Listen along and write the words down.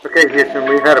Okay, Houston,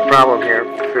 we've had a problem here.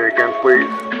 Say again, please.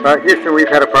 Houston, we've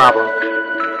had a problem.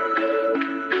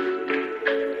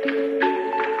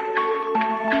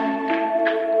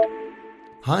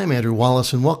 Hi, I'm Andrew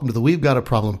Wallace, and welcome to the We've Got a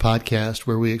Problem podcast,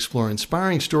 where we explore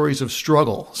inspiring stories of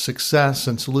struggle, success,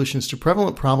 and solutions to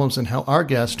prevalent problems and how our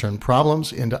guests turn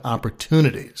problems into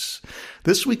opportunities.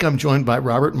 This week, I'm joined by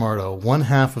Robert Mardo, one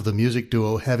half of the music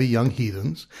duo Heavy Young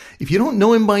Heathens. If you don't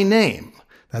know him by name,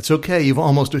 that's okay. You've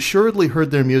almost assuredly heard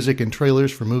their music in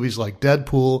trailers for movies like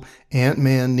Deadpool,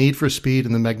 Ant-Man, Need for Speed,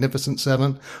 and The Magnificent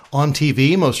Seven, on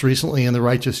TV, most recently in The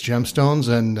Righteous Gemstones,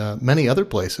 and many other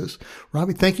places.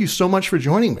 Robbie, thank you so much for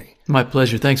joining me. My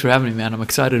pleasure. Thanks for having me, man. I'm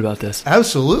excited about this.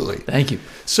 Absolutely. Thank you.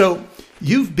 So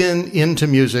you've been into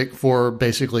music for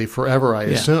basically forever, I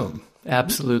assume.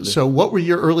 Absolutely. So what were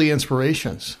your early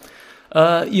inspirations?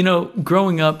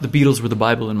 Growing up, the Beatles were the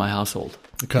Bible in my household.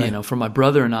 Okay. For my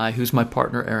brother and I, who's my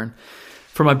partner, Aaron,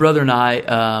 for my brother and I,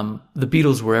 the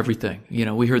Beatles were everything.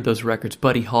 We heard those records,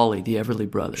 Buddy Holly, the Everly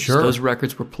Brothers. Sure. Those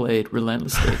records were played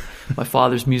relentlessly. My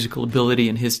father's musical ability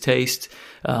and his taste,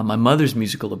 my mother's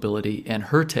musical ability and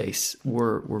her tastes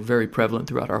were very prevalent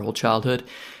throughout our whole childhood.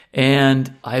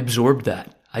 And I absorbed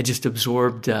that. I just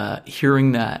absorbed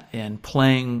hearing that and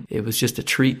playing. It was just a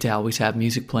treat to always have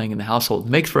music playing in the household.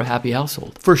 It makes for a happy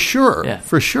household. For sure. Yeah.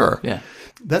 For sure. Yeah.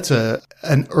 That's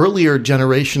an earlier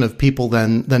generation of people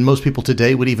than most people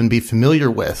today would even be familiar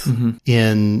with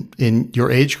in your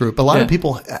age group. A lot of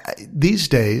people these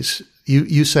days,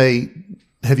 you say,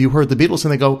 have you heard the Beatles?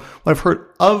 And they go, well, I've heard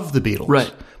of the Beatles.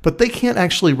 Right. But they can't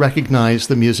actually recognize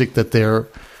the music that they're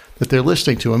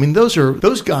listening to. I mean, those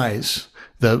guys,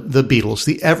 the Beatles,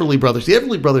 the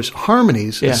Everly Brothers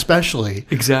harmonies especially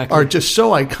are just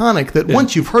so iconic that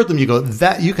once you've heard them, you go,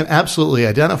 that you can absolutely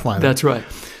identify them. That's right.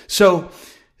 So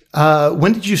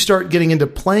when did you start getting into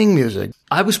playing music?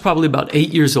 I was probably about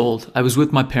 8 years old. I was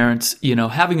with my parents,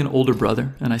 having an older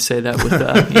brother, and I say that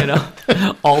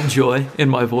with, all joy in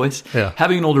my voice. Yeah.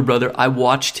 Having an older brother, I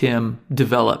watched him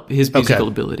develop his musical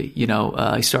ability.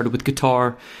 He started with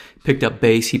guitar, picked up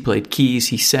bass, he played keys,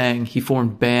 he sang, he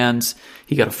formed bands,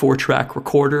 he got a 4-track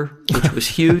recorder, which was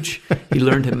huge. He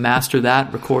learned to master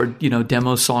that, record,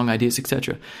 demos, song ideas,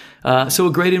 etc. So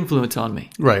a great influence on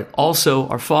me. Right. Also,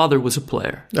 our father was a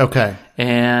player. Okay.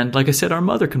 And like I said, our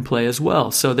mother can play as well.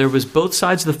 So there was both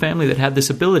sides of the family that had this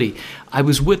ability. I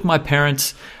was with my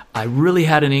parents. I really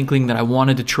had an inkling that I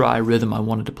wanted to try rhythm. I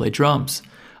wanted to play drums.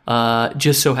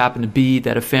 Just so happened to be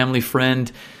that a family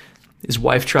friend, his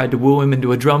wife tried to woo him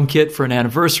into a drum kit for an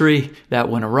anniversary. That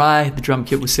went awry. The drum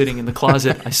kit was sitting in the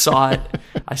closet. I saw it.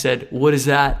 I said, "What is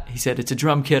that?" He said, "It's a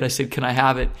drum kit." I said, "Can I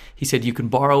have it?" He said, "You can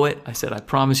borrow it." I said, "I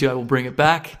promise you I will bring it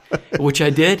back," which I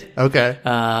did. Okay.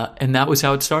 And that was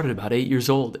how it started, about 8 years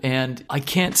old. And I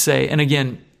can't say, and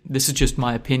again, this is just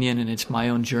my opinion and it's my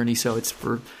own journey, so it's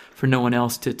for no one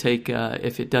else to take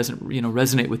if it doesn't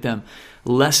resonate with them.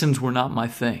 Lessons were not my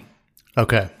thing.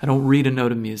 Okay. I don't read a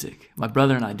note of music. My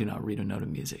brother and I do not read a note of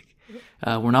music.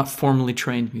 We're not formally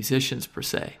trained musicians per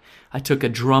se. I took a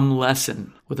drum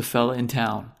lesson with a fella in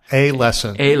town. A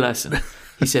lesson.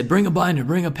 He said, "Bring a binder,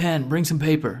 bring a pen, bring some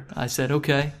paper." I said,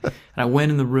 "Okay." And I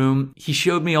went in the room. He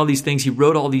showed me all these things. He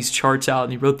wrote all these charts out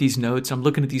and he wrote these notes. I'm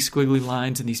looking at these squiggly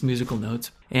lines and these musical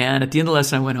notes. And at the end of the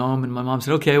lesson, I went home and my mom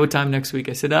said, "Okay, what time next week?"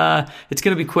 I said, "It's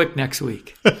going to be quick next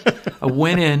week." I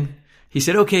went in. He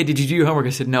said, "Okay, did you do your homework?" I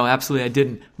said, "No, absolutely I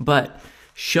didn't. But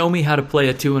show me how to play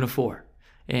a 2 and a 4.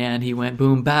 And he went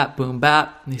boom, bap, boom,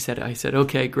 bap. And I said,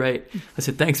 "Okay, great." I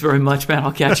said, "Thanks very much, man.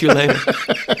 I'll catch you later."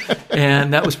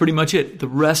 And that was pretty much it. The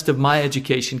rest of my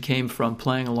education came from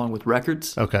playing along with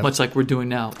records, much like we're doing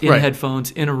now, in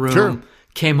headphones, in a room. Sure.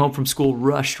 Came home from school,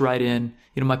 rushed right in.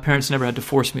 My parents never had to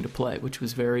force me to play, which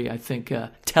was very, I think,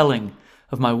 telling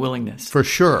of my willingness. For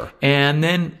sure. And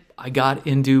then I got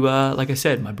into, like I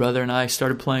said, my brother and I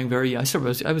started playing I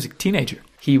was a teenager.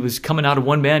 He was coming out of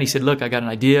one band. He said, "Look, I got an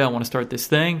idea. I want to start this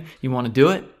thing. You want to do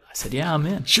it?" I said, "Yeah, I'm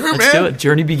in." Sure, Let's do it.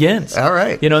 Journey begins. All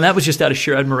right. And that was just out of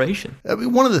sheer admiration. I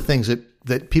mean, one of the things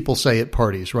that people say at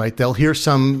parties, right? They'll hear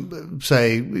some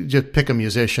say, just pick a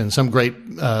musician, some great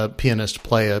pianist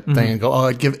play a thing and go, "Oh,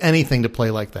 I'd give anything to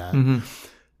play like that." Mm-hmm.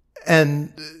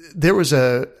 And there was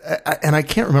and I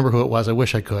can't remember who it was. I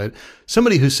wish I could.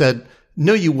 Somebody who said,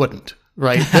 "No, you wouldn't."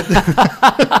 Right?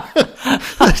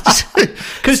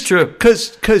 It's true.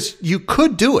 Because you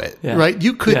could do it, right?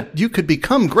 You could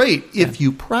become great if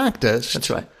you practiced. That's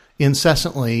right.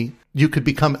 Incessantly. You could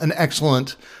become an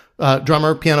excellent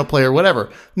drummer, piano player, whatever.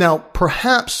 Now,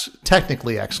 perhaps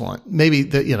technically excellent. Maybe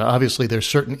obviously there's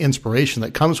certain inspiration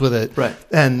that comes with it, right?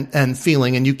 And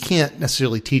feeling, and you can't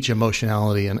necessarily teach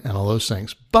emotionality and all those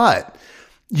things. But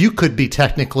you could be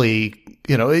technically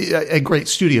a great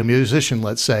studio musician,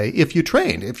 let's say, if you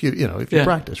train, if you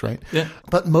practice, right? Yeah.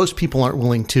 But most people aren't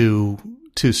willing to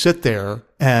sit there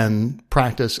and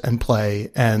practice and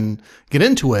play and get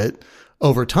into it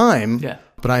over time. Yeah.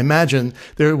 But I imagine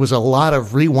there was a lot of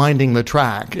rewinding the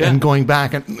track and going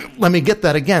back and let me get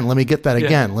that again. Let me get that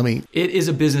again. It is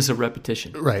a business of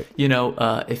repetition. Right.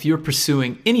 If you're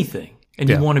pursuing anything and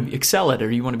you want to excel at it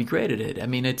or you want to be great at it, I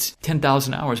mean, it's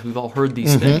 10,000 hours. We've all heard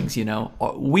these things,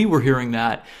 We were hearing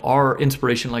that. Our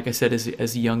inspiration, like I said,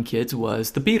 as young kids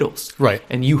was the Beatles. Right.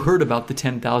 And you heard about the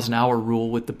 10,000 hour rule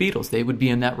with the Beatles. They would be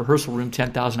in that rehearsal room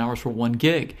 10,000 hours for one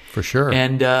gig. For sure.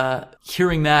 And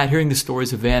hearing the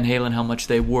stories of Van Halen, how much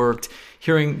they worked,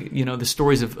 hearing, the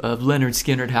stories of Leonard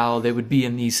Skinner, how they would be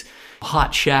in these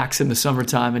hot shacks in the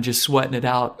summertime and just sweating it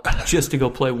out just to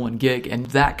go play one gig. And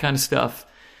that kind of stuff.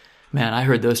 Man, I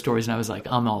heard those stories and I was like,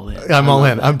 I'm all in. I'm all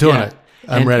in. I'm doing it.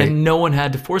 I'm ready. And no one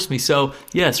had to force me. So,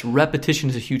 yes, repetition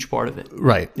is a huge part of it.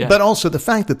 Right. Yeah. But also the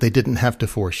fact that they didn't have to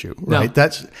force you, right?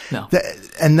 No.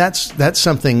 That's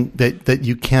something that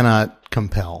you cannot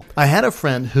compel. I had a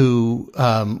friend who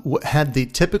had the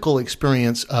typical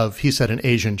experience of, he said, an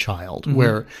Asian child,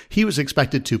 where he was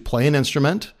expected to play an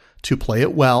instrument, to play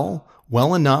it well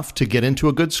enough to get into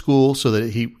a good school so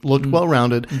that he looked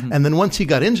well-rounded. And then once he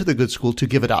got into the good school, to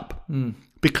give it up.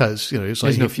 Because, it's like...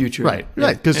 There's no future. Right.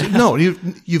 Because,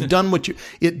 you've done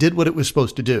it did what it was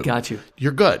supposed to do. Got you.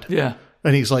 You're good. Yeah.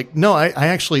 And he's like, no, I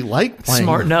actually like playing.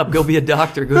 Smarten up. Go be a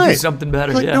doctor. Go do something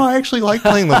better. Like, no, I actually like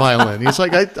playing the violin. He's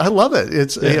like, I love it.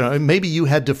 It's, maybe you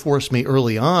had to force me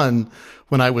early on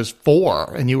when I was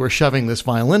 4 and you were shoving this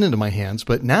violin into my hands,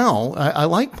 but now I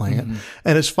like playing it.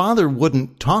 And his father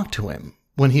wouldn't talk to him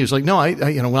when he was like, no,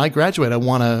 when I graduate, I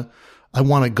want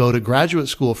to go to graduate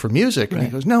school for music. And he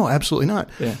goes, no, absolutely not.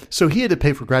 Yeah. So he had to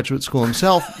pay for graduate school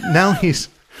himself.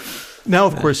 Now,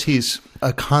 of course, he's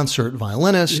a concert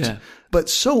violinist. Yeah. But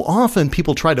so often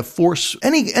people try to force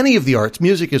any of the arts,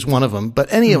 music is one of them,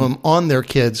 but any of them on their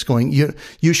kids going,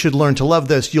 you should learn to love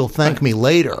this. You'll thank me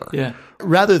later. Yeah.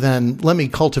 Rather than let me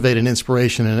cultivate an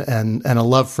inspiration and a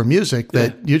love for music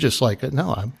that you just like,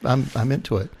 no, I'm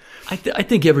into it. I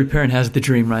think every parent has the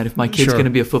dream, right? If my kid's going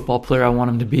to be a football player, I want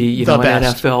him to be, an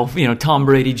NFL, Tom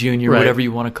Brady Jr., whatever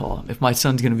you want to call him. If my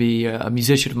son's going to be a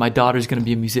musician, if my daughter's going to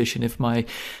be a musician, if my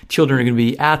children are going to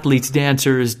be athletes,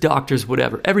 dancers, doctors,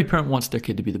 whatever. Every parent wants their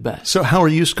kid to be the best. So how are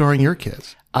you scarring your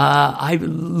kids? I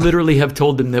literally have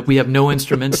told them that we have no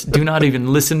instruments. Do not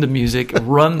even listen to music.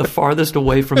 Run the farthest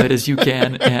away from it as you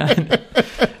can. And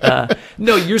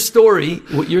no,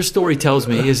 what your story tells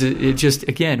me is it just,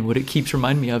 again, what it keeps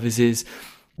reminding me of is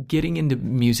getting into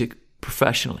music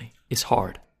professionally is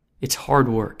hard. It's hard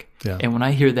work. Yeah. And when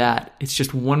I hear that, it's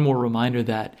just one more reminder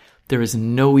that there is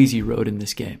no easy road in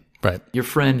this game. Right. Your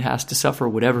friend has to suffer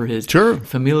whatever his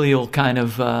familial kind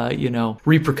of,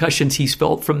 repercussions he's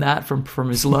felt from that, from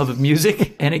his love of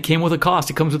music. And it came with a cost.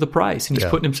 It comes with a price. And he's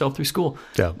putting himself through school.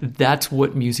 Yeah. That's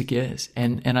what music is.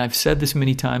 And I've said this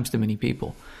many times to many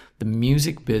people. The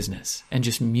music business and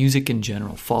just music in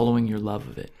general, following your love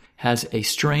of it, has a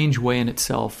strange way in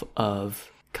itself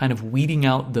of kind of weeding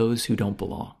out those who don't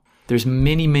belong. There's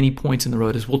many, many points in the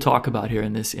road, as we'll talk about here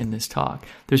in this talk.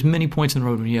 There's many points in the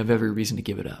road when you have every reason to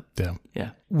give it up. Yeah. Yeah.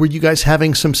 Were you guys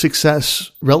having some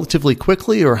success relatively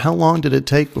quickly, or how long did it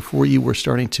take before you were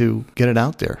starting to get it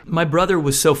out there? My brother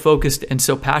was so focused and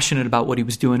so passionate about what he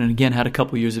was doing, and again, had a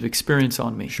couple years of experience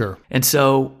on me. Sure. And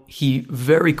so he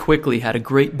very quickly had a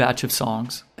great batch of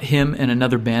songs. Him and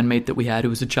another bandmate that we had, who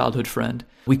was a childhood friend,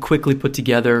 we quickly put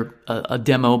together a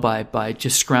demo by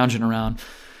just scrounging around.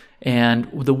 And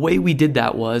the way we did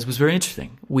that was very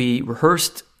interesting. We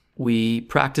rehearsed, we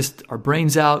practiced our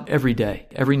brains out every day,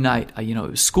 every night. It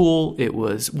was school, it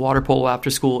was water polo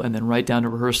after school, and then right down to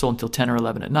rehearsal until 10 or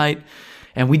 11 at night.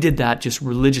 And we did that just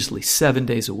religiously 7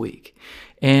 days a week.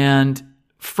 And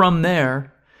from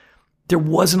there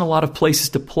wasn't a lot of places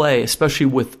to play, especially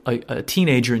with a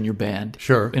teenager in your band.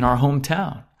 Sure. In our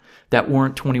hometown that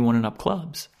weren't 21 and up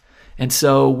clubs. And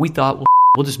so we thought, well,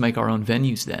 we'll just make our own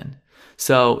venues then.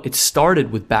 So it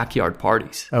started with backyard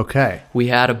parties. Okay. We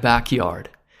had a backyard.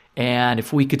 And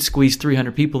if we could squeeze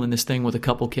 300 people in this thing with a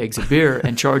couple kegs of beer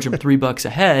and charge them $3 a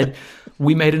head,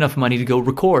 we made enough money to go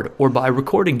record or buy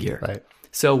recording gear. Right.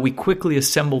 So we quickly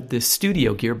assembled this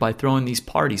studio gear by throwing these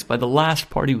parties. By the last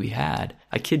party we had,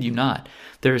 I kid you not,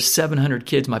 there's 700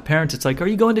 kids. My parents, it's like, are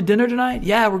you going to dinner tonight?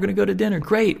 Yeah, we're going to go to dinner.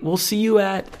 Great. We'll see you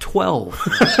at 12.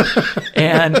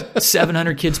 And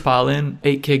 700 kids pile in,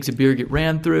 8 kegs of beer get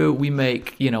ran through. We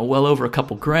make, well over a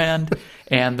couple grand.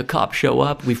 And the cops show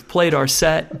up. We've played our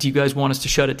set. Do you guys want us to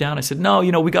shut it down? I said, no,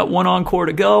 we got one encore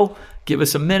to go. give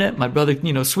us a minute. My brother,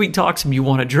 sweet talks him, you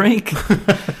want a drink?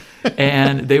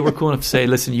 And they were cool enough to say,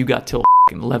 listen, you got till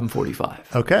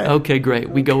 11:45. Okay. Okay, great.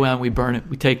 We go out, we burn it,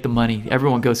 we take the money.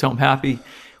 Everyone goes home happy.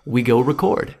 We go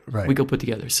record. Right. We go put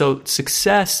together. So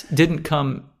success didn't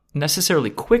come necessarily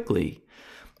quickly,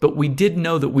 but we did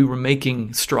know that we were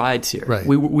making strides here. Right.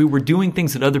 We were doing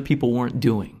things that other people weren't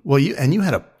doing. Well, you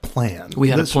had a plan. We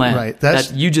had a plan. Right.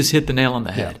 That you just hit the nail on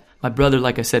the head. Yeah. My brother,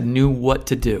 like I said, knew what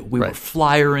to do. We Right. were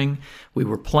flyering. We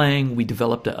were playing. We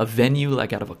developed a venue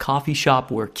like out of a coffee shop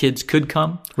where kids could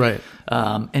come. Right.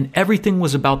 And everything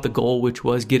was about the goal, which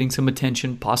was getting some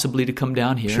attention, possibly to come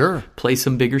down here, Sure. play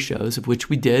some bigger shows, of which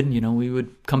we did. We would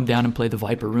come down and play the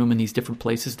Viper Room in these different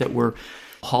places that were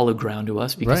hollow ground to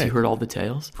us because Right. you heard all the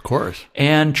tales. Of course.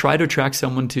 And try to attract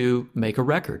someone to make a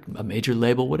record, a major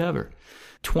label, whatever.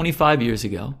 25 years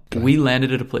ago, we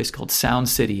landed at a place called Sound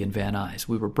City in Van Nuys.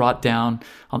 We were brought down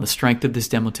on the strength of this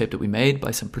demo tape that we made by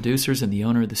some producers and the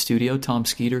owner of the studio, Tom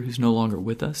Skeeter, who's no longer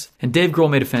with us. And Dave Grohl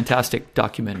made a fantastic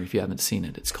documentary, if you haven't seen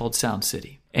it. It's called Sound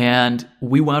City. And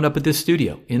we wound up at this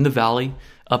studio in the valley,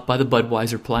 up by the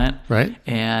Budweiser plant. Right.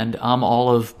 And I'm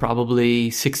all of probably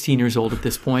 16 years old at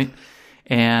this point.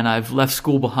 And I've left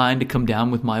school behind to come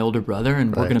down with my older brother,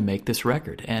 and we're Right. going to make this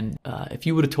record. And if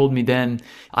you would have told me then,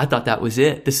 I thought that was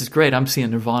it. This is great. I'm seeing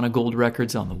Nirvana gold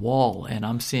records on the wall, and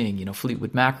I'm seeing,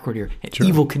 Fleetwood Mac record here. And Sure.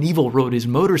 Evel Knievel rode his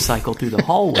motorcycle through the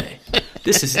hallway.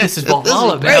 This is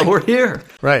Valhalla, man. We're here.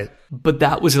 Right. But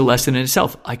that was a lesson in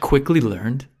itself. I quickly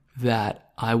learned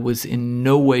that I was in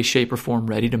no way, shape, or form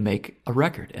ready to make a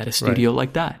record at a studio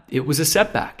like that. It was a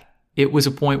setback. It was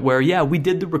a point where, we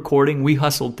did the recording, we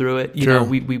hustled through it, Sure.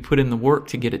 we put in the work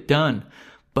to get it done,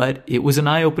 but it was an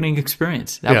eye-opening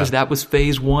experience. That was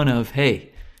phase one of,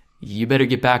 hey, you better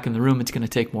get back in the room. It's going to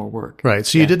take more work. Right.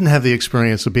 So you didn't have the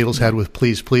experience the Beatles had with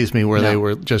Please Please Me, where they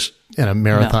were just in a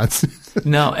marathon.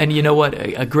 No. And you know what?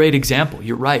 A great example.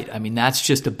 You're right. I mean, that's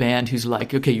just a band who's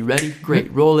like, okay, you ready?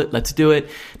 Great. Roll it. Let's do it.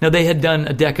 Now, they had done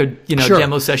a decade, Sure.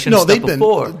 demo session and stuff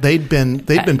before. They'd been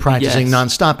practicing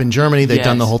nonstop in Germany. They'd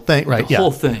done the whole thing. Right. The whole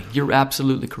thing. You're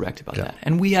absolutely correct about that.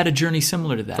 And we had a journey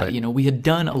similar to that. Right. We had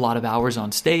done a lot of hours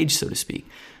on stage, so to speak.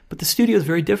 But the studio is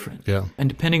very different. Yeah. And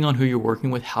depending on who you're working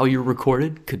with, how you're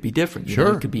recorded could be different.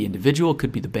 Sure. It could be individual, it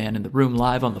could be the band in the room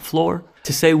live on the floor.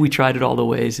 To say we tried it all the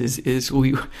ways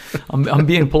I'm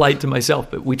being polite to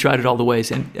myself, but we tried it all the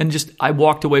ways. And just, I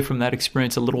walked away from that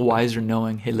experience a little wiser,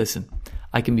 knowing, hey, listen,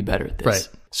 I can be better at this. Right.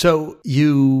 So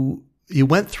you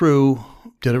went through,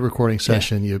 did a recording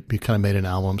session, you kind of made an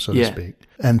album, so to speak,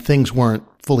 and things weren't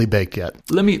fully baked yet.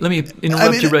 Let me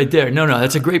interrupt you right there. No,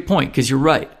 that's a great point, because you're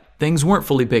right. Things weren't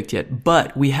fully baked yet,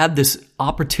 but we had this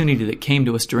opportunity that came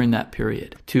to us during that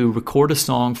period to record a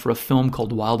song for a film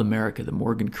called Wild America that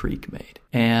Morgan Creek made.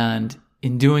 And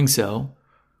in doing so,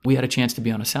 we had a chance to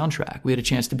be on a soundtrack. We had a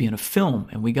chance to be in a film,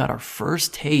 and we got our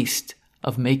first taste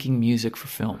of making music for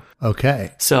film.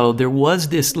 Okay. So there was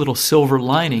this little silver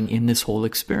lining in this whole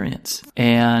experience.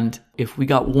 And if we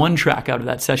got one track out of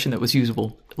that session that was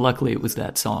usable, luckily it was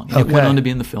that song. And it went on to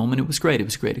be in the film, and it was great. It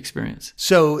was a great experience.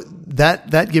 So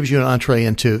that gives you an entree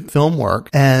into film work.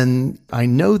 And I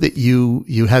know that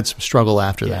you had some struggle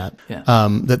after that. Yeah.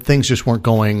 That things just weren't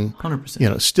going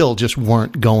 100%. Still just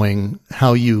weren't going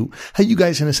how you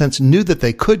guys in a sense knew that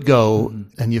they could go,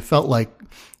 and you felt like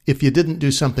if you didn't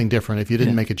do something different, if you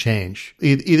didn't make a change,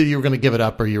 either you were going to give it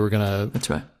up or you were going to That's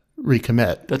right.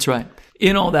 recommit. That's right.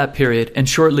 In all that period, and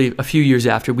shortly a few years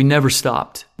after, we never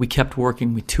stopped. We kept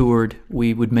working. We toured.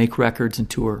 We would make records and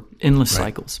tour. Endless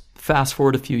cycles. Fast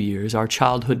forward a few years, our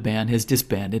childhood band has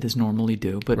disbanded, as normally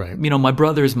do. But, my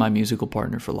brother is my musical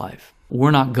partner for life.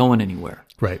 We're not going anywhere.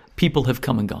 Right. People have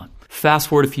come and gone. Fast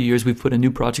forward a few years, we've put a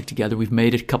new project together. We've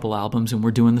made a couple albums, and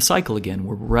we're doing the cycle again.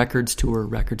 We're records tour.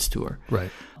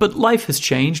 Right. But life has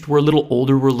changed. We're a little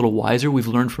older. We're a little wiser. We've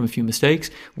learned from a few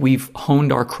mistakes. We've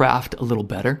honed our craft a little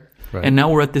better. Right. And now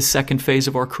we're at this second phase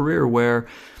of our career where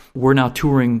we're now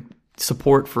touring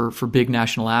support for big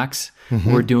national acts.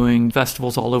 Mm-hmm. We're doing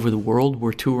festivals all over the world.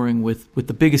 We're touring with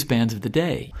the biggest bands of the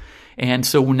day. And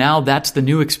so now that's the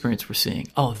new experience we're seeing.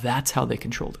 Oh, that's how they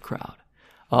control the crowd.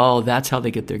 Oh, that's how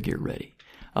they get their gear ready.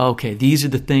 Okay, these are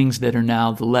the things that are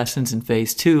now the lessons in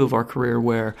phase 2 of our career,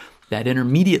 where that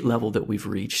intermediate level that we've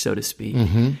reached, so to speak,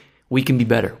 we can be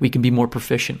better. We can be more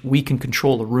proficient. We can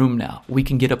control a room now. We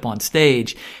can get up on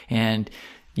stage, and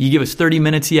you give us 30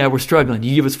 minutes, we're struggling.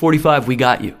 You give us 45, we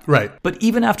got you. Right. But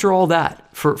even after all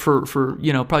that, for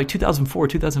probably 2004,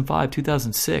 2005,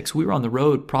 2006, we were on the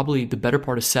road probably the better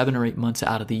part of 7 or 8 months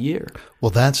out of the year.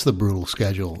 Well, that's the brutal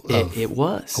schedule of it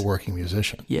was a working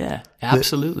musician. Yeah,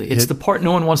 absolutely. It's the part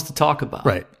no one wants to talk about.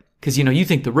 Right. Because, you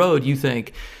think the road, you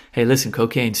think, hey, listen,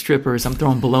 cocaine, strippers, I'm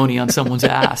throwing baloney on someone's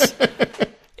ass.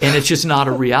 And it's just not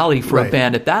a reality for a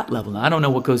band at that level. Now, I don't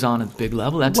know what goes on at the big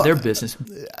level. That's their business.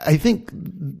 I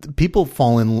think people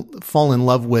fall in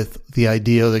love with the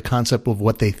idea, the concept of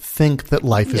what they think that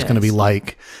life is going to be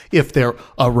like if they're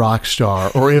a rock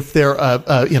star or if they're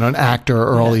an actor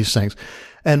or all these things.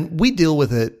 And we deal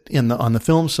with it on the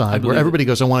film side where everybody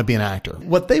goes, I want to be an actor.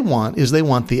 What they want is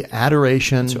the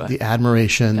adoration, the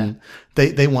admiration.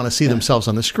 Yeah. They want to see themselves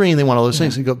on the screen. They want all those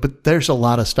things. And go, but there's a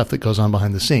lot of stuff that goes on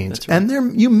behind the scenes. Right.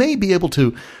 And you may be able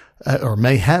to, or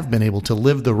may have been able to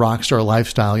live the rock star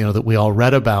lifestyle, that we all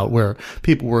read about, where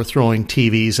people were throwing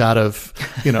TVs out of,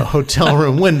 hotel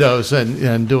room windows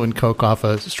and doing coke off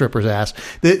a stripper's ass.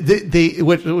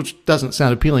 Which doesn't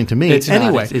sound appealing to me. It's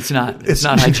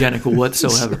not hygienical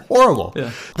whatsoever. It's horrible.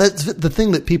 Yeah. That's the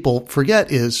thing that people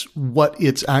forget is what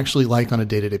it's actually like on a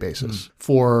day-to-day basis.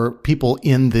 For people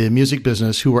in the music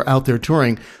business who are out there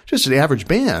touring, just the average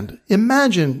band.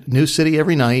 Imagine New City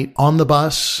every night on the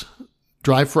bus.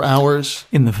 Drive for hours.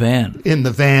 In the van.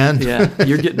 Yeah.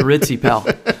 You're getting ritzy, pal.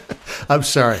 I'm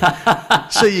sorry.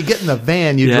 So you get in the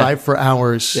van, you drive for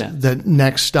hours, the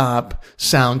next stop,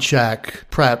 sound check,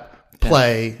 prep,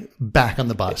 play, back on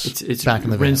the bus. It's back in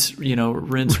the rinse, van.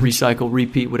 Rinse, recycle,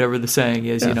 repeat, whatever the saying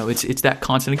is, it's that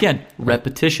constant, again,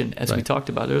 repetition, as we talked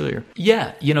about earlier.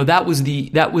 Yeah. That was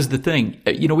the thing.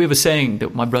 We have a saying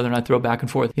that my brother and I throw back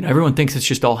and forth. Everyone thinks it's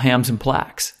just all hams and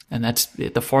plaques. And that's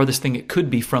the farthest thing it could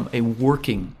be from a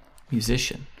working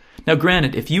musician. Now,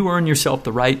 granted, if you earn yourself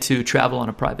the right to travel on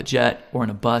a private jet or in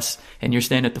a bus and you're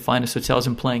staying at the finest hotels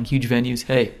and playing huge venues,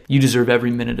 hey, you deserve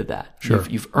every minute of that. Sure.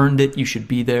 You've earned it. You should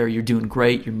be there. You're doing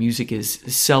great. Your music is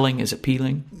selling, is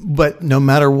appealing. But no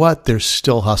matter what, there's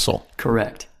still hustle.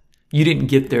 Correct. You didn't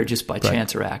get there just by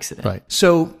chance or accident. Right.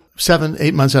 So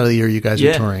 7-8 months out of the year, you guys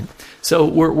are touring. So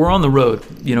we're on the road,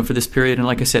 for this period. And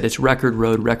like I said, it's record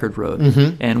road.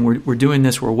 Mm-hmm. And we're doing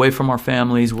this. We're away from our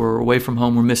families. We're away from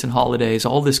home. We're missing holidays,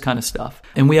 all this kind of stuff.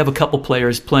 And we have a couple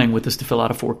players playing with us to fill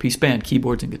out a 4-piece band,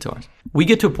 keyboards and guitars. We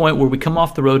get to a point where we come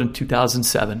off the road in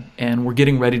 2007 and we're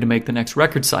getting ready to make the next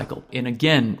record cycle. And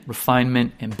again,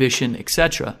 refinement, ambition,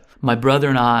 etc. My brother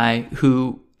and I,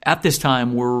 who at this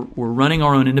time we're running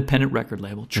our own independent record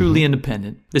label, truly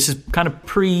independent. This is kind of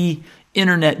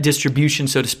pre-internet distribution,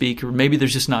 so to speak, or maybe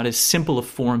there's just not as simple of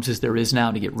forms as there is now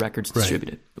to get records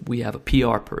distributed. We have a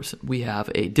PR person. We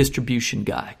have a distribution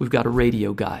guy. We've got a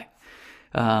radio guy.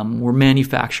 We're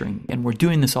manufacturing, and we're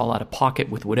doing this all out of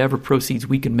pocket with whatever proceeds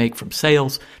we can make from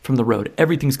sales, from the road.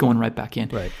 Everything's going right back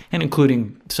in, and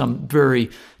including some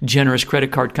very generous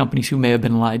credit card companies who may have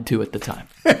been lied to at the time.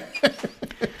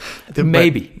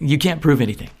 Maybe. You can't prove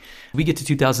anything. We get to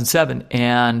 2007,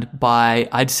 and by,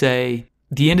 I'd say,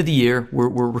 the end of the year,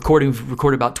 we've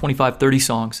recorded about 25, 30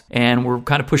 songs, and we're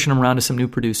kind of pushing them around to some new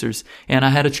producers. And I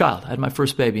had a child. I had my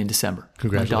first baby in December.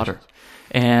 Congratulations. My daughter.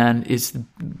 And it's the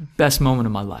best moment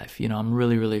of my life. I'm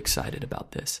really, really excited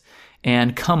about this.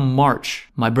 And come March,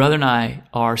 my brother and I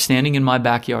are standing in my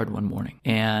backyard one morning,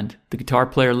 and the guitar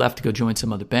player left to go join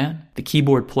some other band. The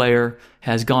keyboard player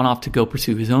has gone off to go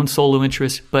pursue his own solo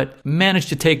interests, but managed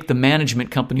to take the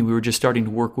management company we were just starting to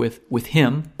work with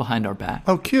him behind our back.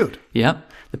 Oh, cute.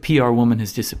 Yep. The PR woman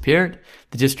has disappeared.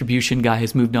 The distribution guy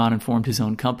has moved on and formed his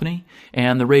own company.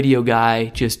 And the radio guy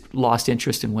just lost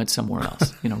interest and went somewhere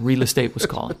else. Real estate was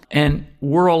calling. And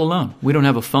we're all alone. We don't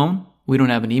have a phone. We don't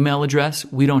have an email address.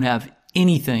 We don't have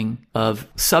anything of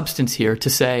substance here to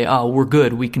say, oh, we're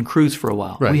good. We can cruise for a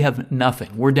while. Right. We have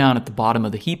nothing. We're down at the bottom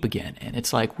of the heap again. And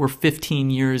it's like we're 15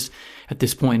 years at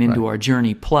this point into our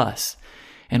journey plus.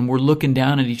 And we're looking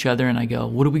down at each other and I go,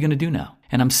 what are we going to do now?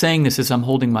 And I'm saying this as I'm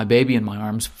holding my baby in my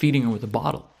arms, feeding her with a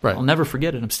bottle. Right. I'll never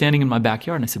forget it. I'm standing in my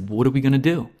backyard and I said, what are we going to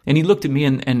do? And he looked at me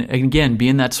and again,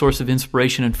 being that source of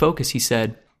inspiration and focus, he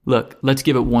said, look, let's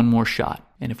give it one more shot.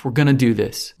 And if we're going to do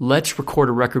this, let's record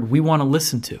a record we want to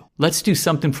listen to. Let's do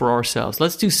something for ourselves.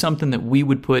 Let's do something that we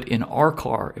would put in our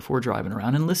car if we're driving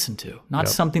around and listen to. Not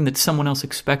something that someone else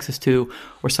expects us to,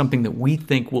 or something that we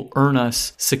think will earn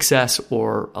us success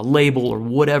or a label or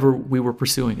whatever we were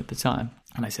pursuing at the time.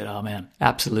 And I said, oh man,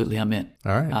 absolutely, I'm in.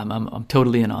 All right. I'm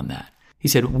totally in on that. He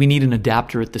said, we need an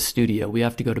adapter at the studio. We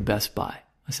have to go to Best Buy.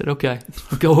 I said, okay,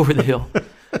 we go over the hill.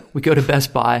 We go to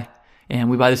Best Buy. And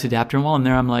we buy this adapter, and while I'm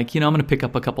there, I'm like, I'm going to pick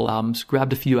up a couple albums,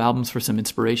 grabbed a few albums for some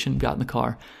inspiration, got in the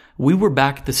car. We were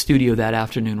back at the studio that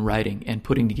afternoon writing and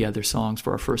putting together songs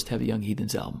for our first Heavy Young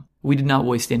Heathens album. We did not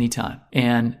waste any time.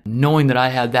 And knowing that I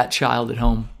had that child at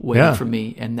home waiting for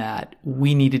me and that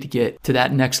we needed to get to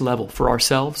that next level for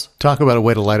ourselves. Talk about a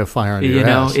way to light a fire under your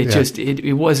ass.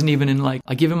 It wasn't even in like,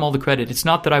 I give him all the credit. It's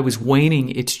not that I was waning.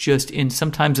 It's just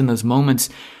sometimes in those moments,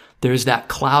 there's that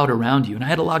cloud around you. And I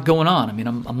had a lot going on. I mean,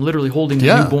 I'm literally holding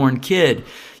a newborn kid,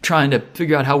 trying to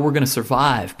figure out how we're going to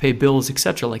survive, pay bills,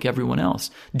 etc., like everyone else.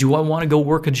 Do I want to go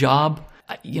work a job?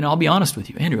 I'll be honest with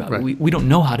you, Andrew. Right. We don't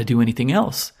know how to do anything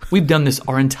else. We've done this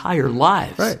our entire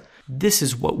lives. Right. This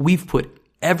is what we've put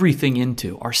everything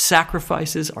into. Our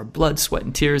sacrifices, our blood, sweat,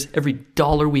 and tears, every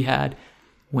dollar we had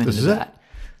went into that.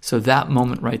 So that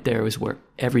moment right there was where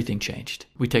everything changed.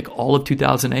 We take all of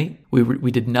 2008.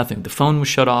 We did nothing. The phone was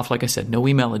shut off. Like I said, no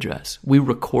email address. We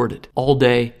recorded all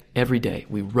day, every day.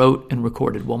 We wrote and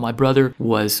recorded. While my brother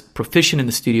was proficient in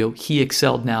the studio, he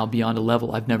excelled now beyond a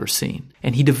level I've never seen.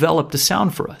 And he developed a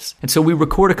sound for us. And so we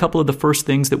record a couple of the first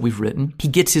things that we've written. He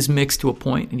gets his mix to a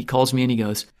point and he calls me and he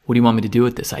goes, "What do you want me to do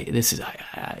with this? This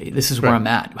is where I'm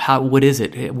at. What is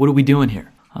it? What are we doing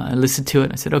here?" I listened to it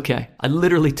and I said, okay. I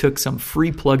literally took some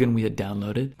free plugin we had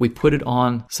downloaded. We put it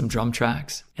on some drum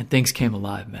tracks and things came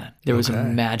alive, man. There was a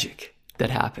magic that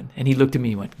happened. And he looked at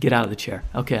me and went, "Get out of the chair."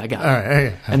 Okay, I got it. All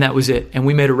right. And that was it. And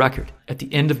we made a record. At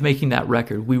the end of making that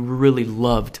record, we really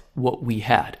loved what we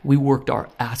had. We worked our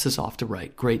asses off to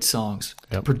write great songs,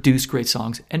 to produce great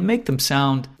songs, and make them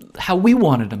sound how we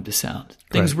wanted them to sound.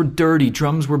 Things were dirty.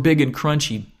 Drums were big and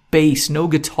crunchy. Bass, no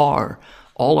guitar.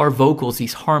 All our vocals,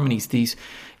 these harmonies, these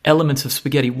elements of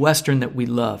spaghetti western that we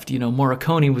loved.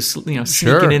 Morricone was,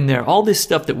 sneaking in there. All this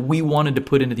stuff that we wanted to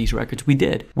put into these records, we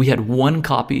did. We had one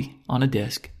copy on a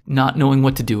disc, not knowing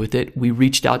what to do with it. We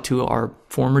reached out to our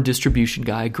former distribution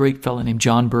guy, a great fella named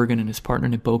John Bergen and his partner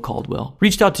named Bo Caldwell.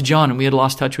 Reached out to John and we had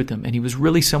lost touch with him. And he was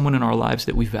really someone in our lives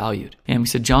that we valued. And we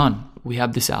said, "John, we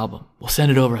have this album. Well,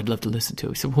 send it over. I'd love to listen to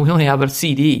it." He said, "Well, we only have a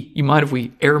CD. You mind if we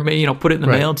put it in the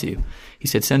mail to you?" He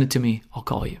said, "Send it to me. I'll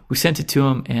call you." We sent it to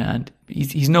him and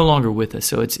he's no longer with us.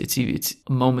 So it's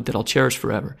a moment that I'll cherish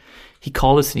forever. He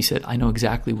called us and he said, "I know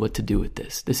exactly what to do with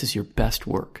this. This is your best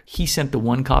work." He sent the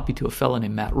one copy to a fella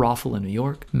named Matt Roffel in New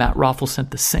York. Matt Roffel sent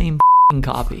the same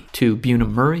copy to Buna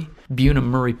Murray. Buna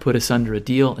Murray put us under a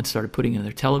deal and started putting it in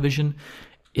their television.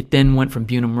 It then went from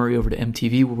Buna Murray over to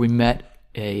MTV, where we met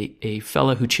a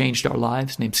fella who changed our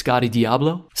lives named Scotty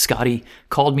Diablo. Scotty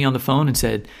called me on the phone and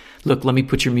said, "Look, let me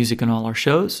put your music on all our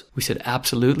shows." We said,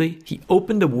 "Absolutely." He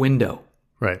opened a window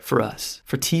for us,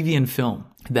 for TV and film,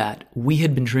 that we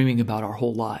had been dreaming about our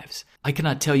whole lives. I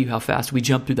cannot tell you how fast we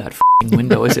jumped through that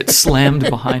window as it slammed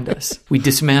behind us. We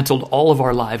dismantled all of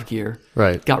our live gear,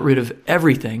 got rid of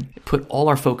everything, put all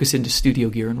our focus into studio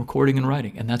gear and recording and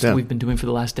writing. And that's what we've been doing for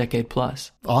the last decade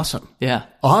plus. Awesome. Yeah.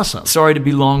 Awesome. Sorry to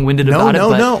be long-winded about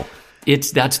it,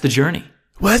 but that's the journey.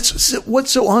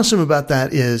 What's so awesome about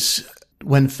that is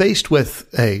when faced with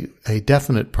a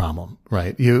definite problem,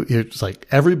 right? It's like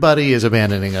everybody is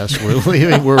abandoning us. We're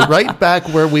leaving. We're right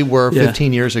back where we were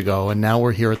 15 years ago, and now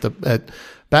we're here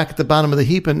back at the bottom of the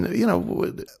heap.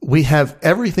 And we have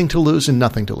everything to lose and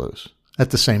nothing to lose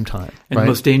at the same time. And the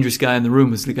most dangerous guy in the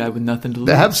room is the guy with nothing to lose.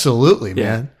 Absolutely,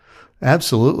 man.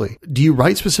 Absolutely. Do you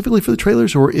write specifically for the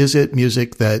trailers, or is it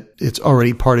music that it's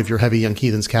already part of your Heavy Young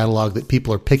Heathens catalog that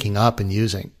people are picking up and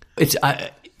using? It's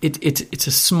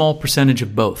a small percentage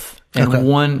of both.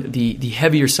 And the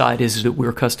heavier side is that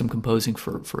we're custom composing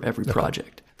for every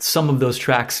project. Some of those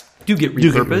tracks do get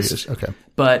repurposed.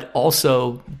 But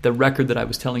also the record that I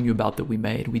was telling you about that we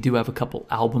made, we do have a couple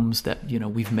albums that,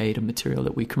 we've made of material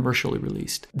that we commercially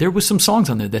released. There was some songs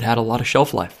on there that had a lot of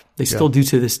shelf life. They still do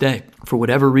to this day. For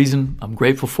whatever reason, I'm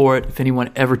grateful for it. If anyone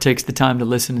ever takes the time to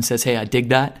listen and says, "Hey, I dig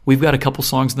that," we've got a couple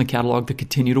songs in the catalog that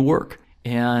continue to work.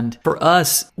 And for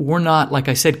us, we're not, like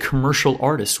I said, commercial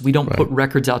artists. We don't put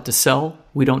records out to sell.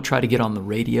 We don't try to get on the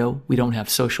radio. We don't have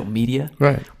social media.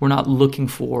 We're not looking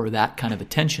for that kind of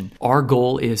attention. Our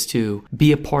goal is to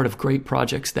be a part of great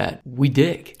projects that we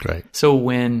dig. So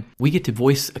when we get to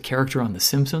voice a character on The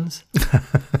Simpsons,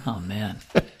 oh man,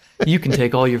 you can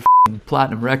take all your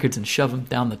platinum records and shove them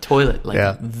down the toilet.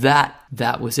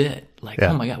 That was it.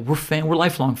 Oh my God, we're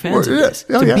lifelong fans of this.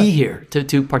 Be here,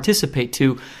 to participate,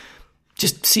 to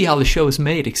just see how the show is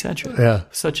made, etc.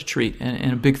 Such a treat.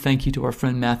 And a big thank you to our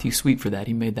friend Matthew Sweet for that.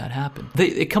 He made that happen.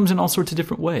 It comes in all sorts of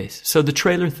different ways. So the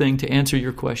trailer thing, to answer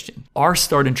your question, our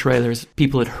start in trailers,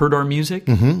 people had heard our music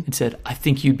and said, "I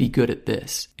think you'd be good at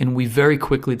this." And we very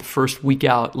quickly, the first week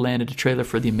out, landed a trailer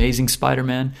for The Amazing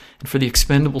Spider-Man and for The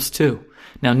Expendables 2.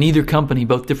 Now, neither company,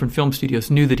 both different film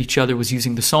studios, knew that each other was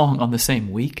using the song on the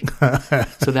same week.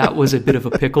 So that was a bit of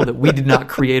a pickle that we did not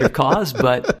create or cause.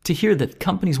 But to hear that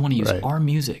companies want to use our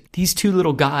music, these two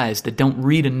little guys that don't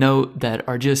read a note, that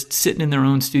are just sitting in their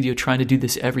own studio trying to do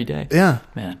this every day. Yeah.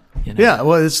 Man. Yeah,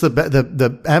 well, it's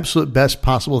the absolute best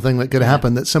possible thing that could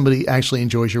happen, that somebody actually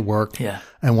enjoys your work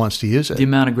and wants to use it. The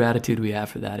amount of gratitude we have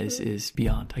for that is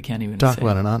beyond. I can't even talk say.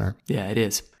 About an honor. Yeah, it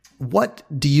is. What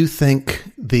do you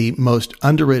think the most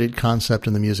underrated concept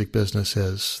in the music business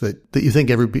is that you think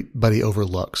everybody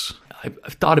overlooks?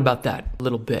 I've thought about that a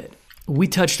little bit. We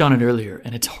touched on it earlier,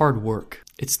 and it's hard work.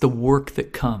 It's the work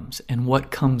that comes and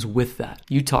what comes with that.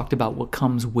 You talked about what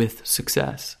comes with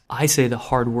success. I say the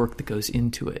hard work that goes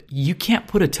into it. You can't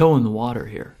put a toe in the water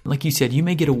here. Like you said, you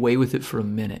may get away with it for a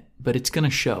minute, but it's going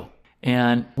to show.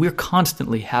 And we're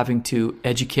constantly having to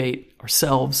educate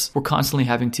ourselves. We're constantly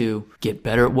having to get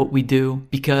better at what we do,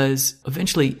 because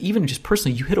eventually, even just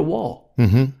personally, you hit a wall.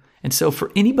 Mm-hmm. And so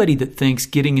for anybody that thinks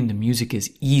getting into music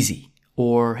is easy,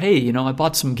 or, hey, I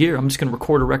bought some gear, I'm just going to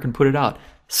record a record and put it out,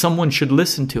 someone should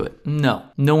listen to it.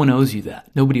 No one owes you that.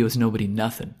 Nobody owes nobody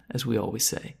nothing, as we always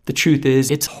say. The truth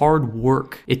is, it's hard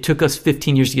work. It took us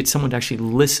 15 years to get someone to actually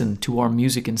listen to our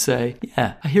music and say,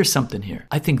 yeah, I hear something here.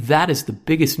 I think that is the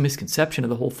biggest misconception of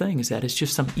the whole thing, is that it's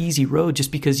just some easy road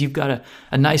just because you've got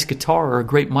a nice guitar or a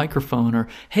great microphone, or,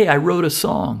 hey, I wrote a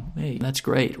song. Hey, that's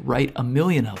great. Write 1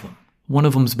 million of them. One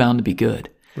of them's bound to be good.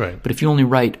 Right. But if you only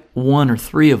write 1 or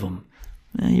 3 of them,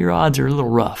 your odds are a little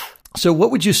rough. So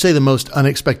what would you say the most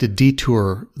unexpected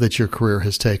detour that your career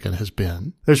has taken has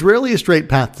been? There's rarely a straight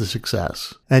path to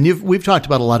success. And we've talked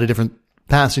about a lot of different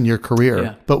paths in your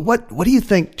career. But what do you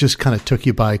think just kind of took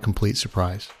you by complete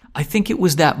surprise? I think it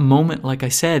was that moment, like I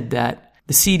said, that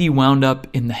the CD wound up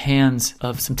in the hands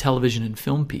of some television and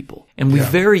film people. And we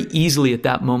very easily at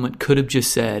that moment could have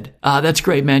just said, that's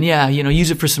great, man. Yeah,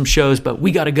 use it for some shows, but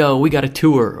we got to go. We got to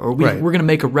tour, or we're going to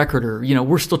make a record, or,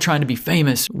 we're still trying to be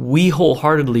famous. We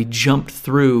wholeheartedly jumped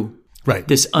through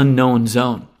this unknown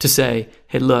zone to say,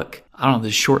 hey, look, I don't know, this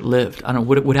is short-lived. I don't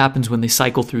know what happens when they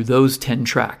cycle through those 10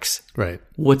 tracks. Right.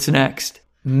 What's next?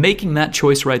 Making that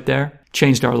choice right there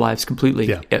changed our lives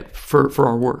completely for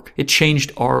our work. It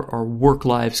changed our work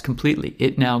lives completely.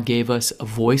 It now gave us a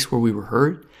voice where we were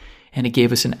heard, and it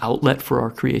gave us an outlet for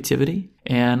our creativity.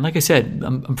 And like I said,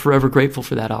 I'm forever grateful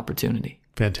for that opportunity.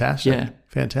 Fantastic. Yeah.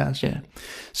 Fantastic. Yeah.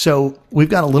 So we've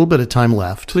got a little bit of time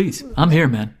left. Please. I'm here,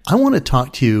 man. I want to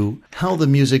talk to you how the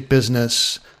music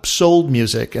business sold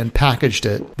music and packaged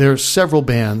it. There's several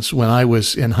bands when I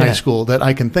was in high school that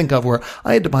I can think of where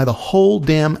I had to buy the whole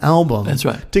damn album. That's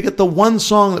right. To get the one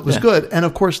song that was good. And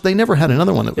of course, they never had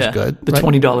another one that was good. The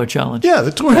 $20 challenge. Yeah,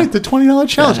 the $20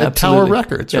 challenge at Tower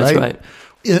Records, That's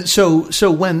right.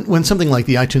 So when something like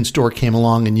the iTunes Store came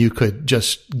along and you could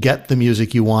just get the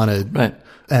music you wanted,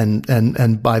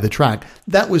 and buy the track,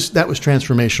 that was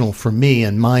transformational for me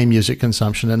and my music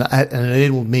consumption, and it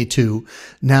enabled me to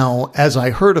now, as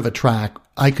I heard of a track,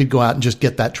 I could go out and just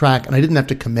get that track, and I didn't have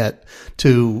to commit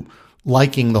to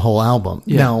liking the whole album.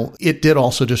 Yeah. Now, it did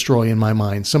also destroy in my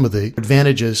mind some of the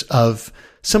advantages of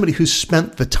somebody who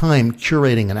spent the time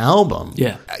curating an album.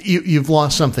 Yeah, you've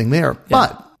lost something there,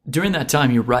 but during that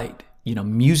time, you're right.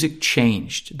 Music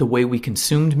changed. The way we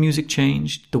consumed music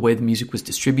changed. The way the music was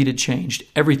distributed changed.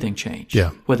 Everything changed.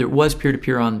 Yeah. Whether it was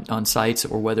peer-to-peer on sites,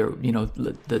 or whether,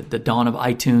 the dawn of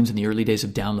iTunes and the early days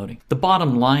of downloading. The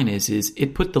bottom line is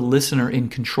it put the listener in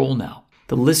control now.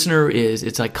 The listener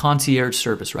it's like concierge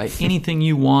service, right? Anything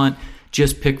you want,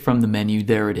 just pick from the menu.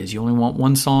 There it is. You only want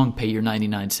one song, pay your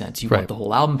 99 cents. You want the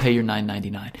whole album, pay your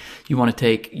 $9.99. You want to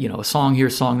take, a song here,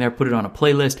 a song there, put it on a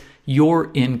playlist. You're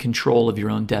in control of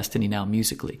your own destiny now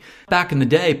musically. Back in the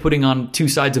day, putting on 2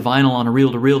 sides of vinyl on a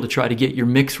reel-to-reel to try to get your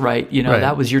mix right,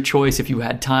 that was your choice if you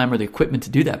had time or the equipment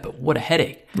to do that. But what a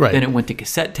headache. Right. Then it went to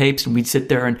cassette tapes, and we'd sit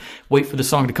there and wait for the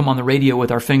song to come on the radio with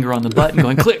our finger on the button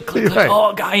going click, click, click.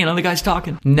 Oh, the guy's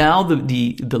talking. Now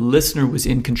the listener was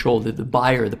in control. The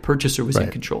buyer, the purchaser was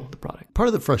in control of the product. Part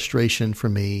of the frustration for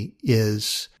me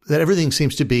is that everything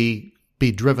seems to be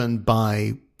driven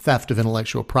by theft of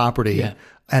intellectual property. Yeah.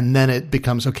 And then it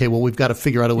becomes, okay, well, we've got to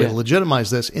figure out a way to legitimize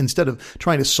this instead of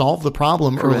trying to solve the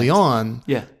problem early on.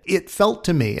 Yeah. It felt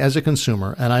to me as a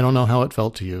consumer, and I don't know how it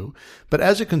felt to you, but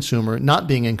as a consumer, not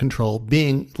being in control,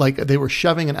 being like they were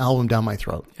shoving an album down my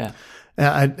throat. Yeah.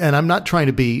 And I'm not trying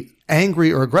to be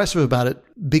angry or aggressive about it,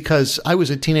 because I was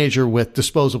a teenager with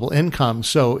disposable income.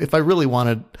 So if I really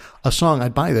wanted a song,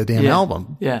 I'd buy the damn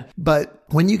album. Yeah. But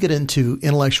when you get into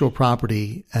intellectual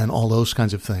property and all those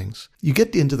kinds of things, you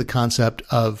get into the concept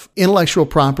of intellectual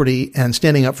property and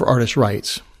standing up for artists'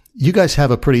 rights. You guys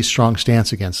have a pretty strong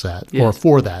stance against that, Yes. or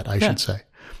for that, I should say.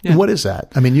 Yeah. And what is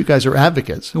that? I mean, you guys are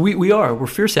advocates. We are. We're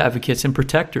fierce advocates and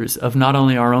protectors of not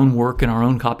only our own work and our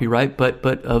own copyright,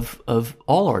 but of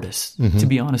all artists, to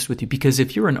be honest with you. Because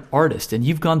if you're an artist and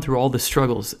you've gone through all the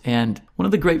struggles, and one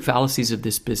of the great fallacies of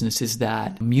this business is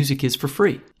that music is for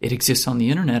free. It exists on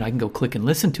the internet. I can go click and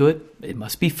listen to it. It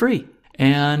must be free.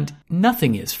 And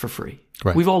nothing is for free.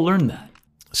 Right. We've all learned that.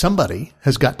 Somebody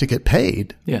has got to get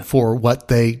paid for what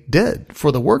they did,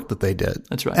 for the work that they did.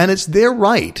 That's right. And it's their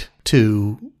right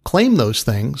to claim those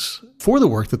things for the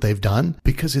work that they've done,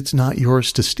 because it's not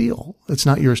yours to steal. It's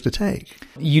not yours to take.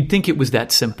 You'd think it was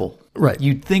that simple. Right.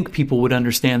 You'd think people would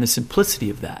understand the simplicity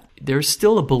of that. There's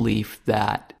still a belief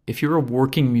that if you're a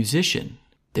working musician,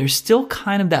 there's still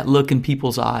kind of that look in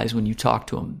people's eyes when you talk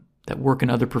to them that work in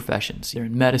other professions. They're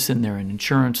in medicine, they're in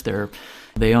insurance,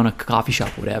 they own a coffee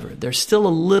shop, whatever. There's still a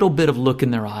little bit of look in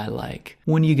their eye like,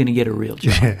 when are you going to get a real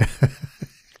job?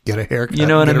 Get a haircut. You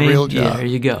know what I mean? A real job. Yeah, there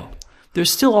you go. There's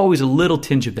still always a little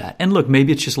tinge of that. And look,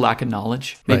 maybe it's just lack of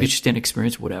knowledge. Maybe it's just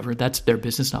inexperience, whatever. That's their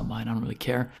business, not mine. I don't really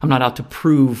care. I'm not out to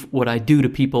prove what I do to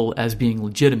people as being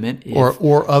legitimate.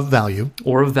 Or of value.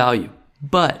 Or of value.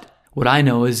 But what I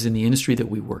know is in the industry that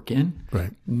we work in,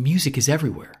 right, music is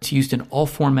everywhere. It's used in all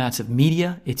formats of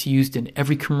media. It's used in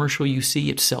every commercial you see.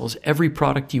 It sells every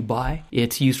product you buy.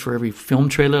 It's used for every film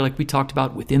trailer like we talked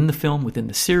about, within the film, within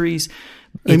the series.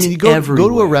 It's you go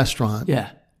to a restaurant.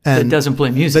 Yeah. That doesn't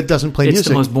play music. It's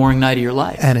the most boring night of your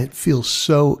life. And it feels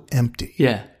so empty.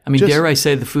 Yeah. I mean, dare I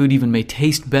say the food even may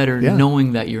taste better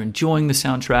knowing that you're enjoying the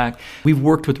soundtrack. We've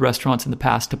worked with restaurants in the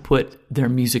past to put their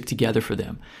music together for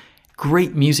them.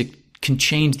 Great music can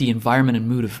change the environment and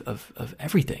mood of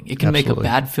everything. It can make a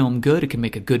bad film good. It can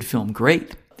make a good film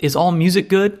great. Is all music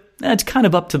good? It's kind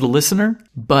of up to the listener,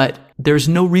 but there's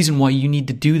no reason why you need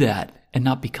to do that and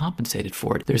not be compensated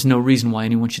for it. There's no reason why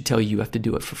anyone should tell you you have to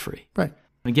do it for free. Right.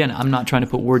 Again, I'm not trying to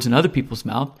put words in other people's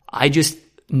mouth. I just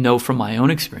know from my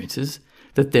own experiences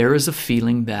that there is a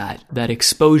feeling that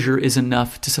exposure is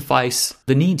enough to suffice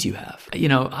the needs you have. You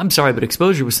know, I'm sorry, but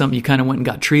exposure was something you kind of went and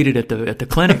got treated at the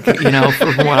clinic, you know,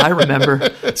 from what I remember.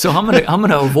 So I'm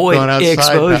gonna avoid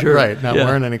exposure. Not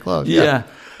wearing any clothes. Yeah.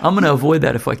 I'm going to avoid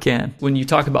that if I can. When you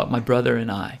talk about my brother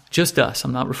and I, just us,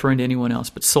 I'm not referring to anyone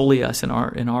else, but solely us in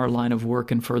our line of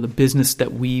work and for the business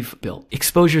that we've built.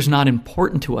 Exposure is not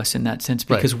important to us in that sense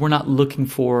because we're not looking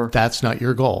for... That's not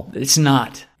your goal. It's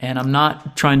not. And I'm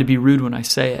not trying to be rude when I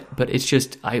say it, but it's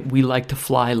just we like to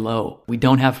fly low. We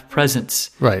don't have presence.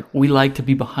 Right. We like to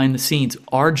be behind the scenes.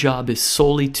 Our job is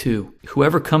solely to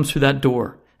whoever comes through that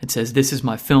door and says, this is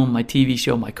my film, my TV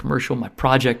show, my commercial, my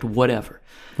project, whatever.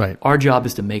 Right. Our job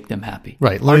is to make them happy.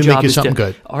 Right. Let me make you something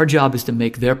good. Our job is to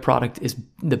make their product is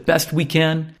the best we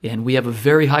can, and we have a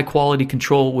very high quality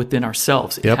control within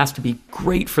ourselves. It has to be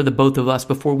great for the both of us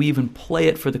before we even play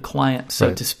it for the client,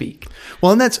 so to speak.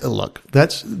 Well, and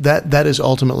that is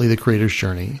ultimately the creator's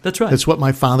journey. That's right. That's what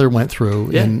my father went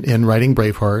through in writing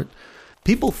Braveheart.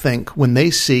 People think when they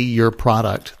see your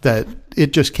product that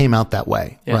it just came out that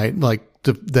way, right? Like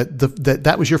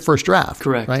that was your first draft.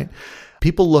 Correct. Right?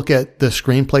 People look at the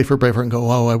screenplay for Braveheart and go,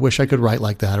 oh, I wish I could write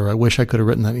like that, or I wish I could have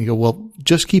written that. And you go, well,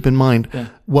 just keep in mind,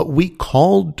 what we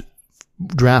called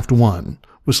draft one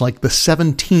was like the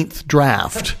 17th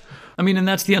draft. I mean, and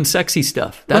that's the unsexy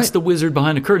stuff. That's the wizard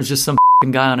behind the curtain. It's just some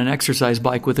guy on an exercise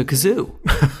bike with a kazoo.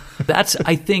 That's,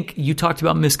 I think, you talked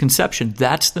about misconception.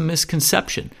 That's the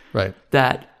misconception. Right.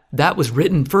 That was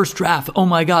written first draft. Oh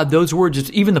my God, those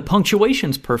words, even the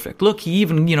punctuation's perfect. Look, he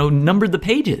even, numbered the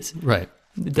pages. Right.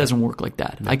 It doesn't work like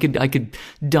that. I could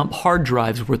dump hard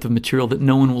drives worth of material that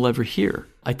no one will ever hear.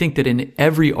 I think that in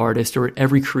every artist or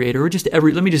every creator or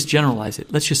let me just generalize it.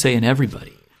 Let's just say in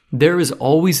everybody, there is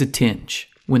always a tinge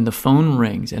when the phone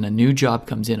rings and a new job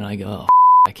comes in and I go, oh,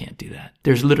 I can't do that.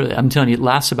 There's literally, I'm telling you, it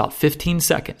lasts about 15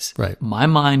 seconds. Right. My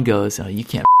mind goes, oh, you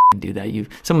can't do that.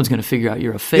 Someone's going to figure out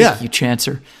you're a fake, you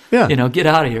chancer. Yeah. Get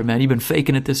out of here, man. You've been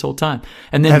faking it this whole time.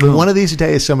 And then boom, one of these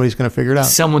days, somebody's going to figure it out.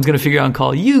 Someone's going to figure out and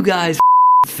call you guys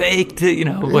faked,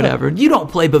 whatever. You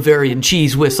don't play Bavarian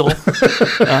cheese whistle.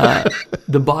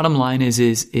 The bottom line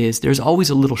is there's always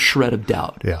a little shred of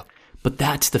doubt. Yeah. But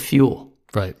that's the fuel.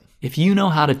 Right. If you know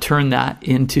how to turn that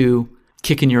into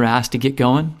kicking your ass to get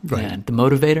going, and the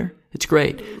motivator, it's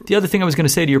great. The other thing I was going to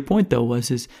say to your point though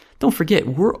is don't forget,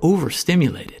 we're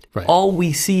overstimulated. Right. All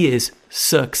we see is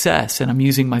success, and I'm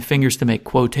using my fingers to make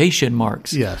quotation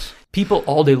marks. Yes. People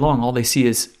all day long, all they see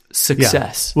is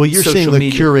success. Yeah. Well, you're seeing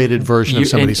the curated version of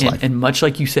somebody's life. And much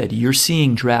like you said, you're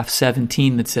seeing draft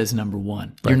 17 that says number one.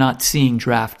 Right. You're not seeing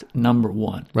draft number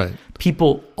one. Right.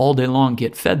 People all day long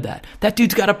get fed that. That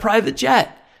dude's got a private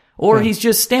jet. Or he's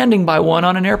just standing by one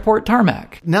on an airport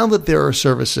tarmac. Now that there are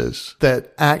services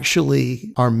that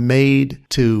actually are made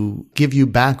to give you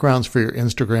backgrounds for your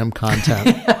Instagram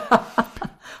content.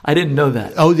 I didn't know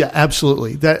that. Oh yeah,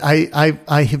 absolutely. That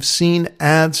I have seen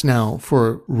ads now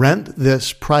for rent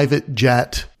this private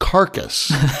jet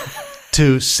carcass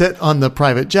to sit on the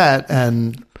private jet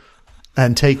and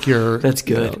take your. That's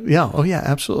good. Yeah. Oh yeah,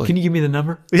 absolutely. Can you give me the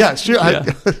number? Yeah, sure. Yeah.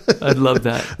 I'd love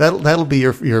that. That'll be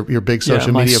your big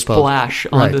social media post. Splash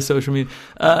onto social media.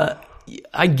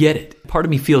 I get it. Part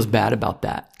of me feels bad about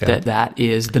that. Yeah. That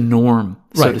is the norm.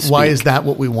 So Right. to speak. Why is that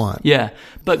what we want? Yeah.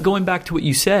 But going back to what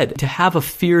you said, to have a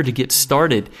fear to get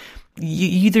started, you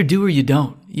either do or you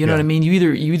don't. You know what I mean? You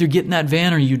either get in that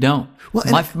van or you don't. Well,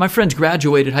 my friends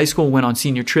graduated high school, went on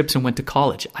senior trips, and went to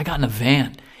college. I got in a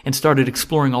van and started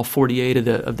exploring all 48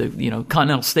 of the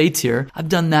continental states here. I've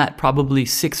done that probably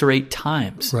 6 or 8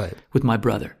 times with my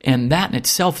brother. And that in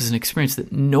itself is an experience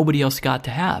that nobody else got to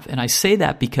have. And I say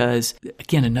that because,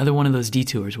 again, another one of those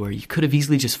detours where you could have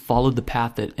easily just followed the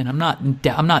path that, and I'm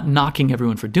not knocking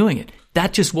everyone for doing it.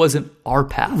 That just wasn't our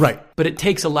path. Right. But it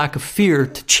takes a lack of fear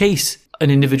to chase an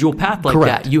individual path like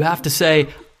Correct. that. You have to say,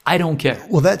 I don't care.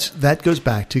 Well, that goes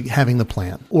back to having the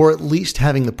plan, or at least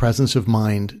having the presence of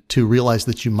mind to realize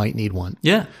that you might need one.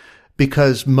 Yeah.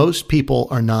 Because most people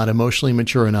are not emotionally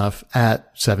mature enough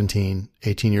at 17,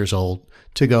 18 years old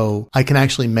to go, I can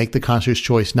actually make the conscious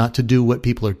choice not to do what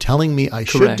people are telling me I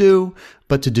should do,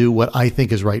 but to do what I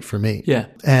think is right for me. Yeah.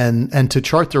 And to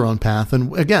chart their own path.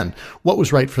 And again, what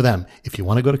was right for them? If you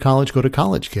want to go to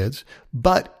college, kids.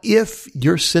 But if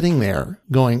you're sitting there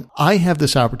going, I have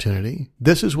this opportunity.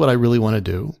 This is what I really want to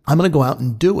do. I'm going to go out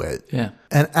and do it. Yeah.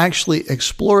 And actually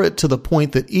explore it to the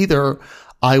point that either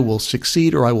I will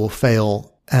succeed or I will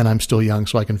fail, and I'm still young,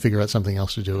 so I can figure out something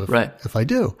else to do if I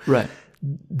do. Right.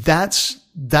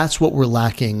 That's what we're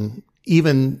lacking,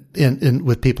 even in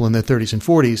with people in their 30s and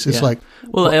 40s. It's like,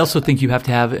 well, I also think you have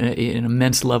to have an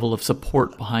immense level of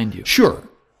support behind you. Sure.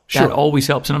 That always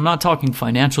helps. And I'm not talking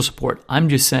financial support. I'm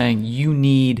just saying you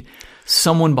need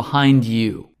someone behind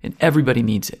you, and everybody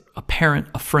needs it. A parent,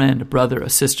 a friend, a brother, a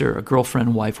sister, a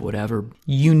girlfriend, wife, whatever.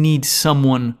 You need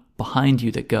someone behind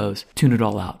you that goes, tune it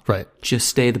all out. Right. Just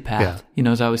stay the path.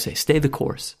 Yeah. As I always say, stay the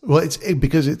course. Well,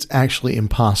 because it's actually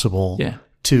impossible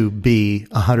to be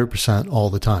 100%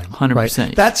 all the time. 100%.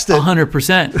 Right? That's the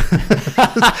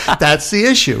 100%. That's the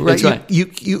issue, right? That's right.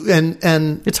 You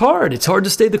and it's hard. It's hard to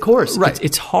stay the course. Right.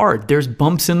 It's hard. There's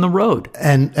bumps in the road.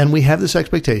 And we have this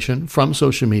expectation from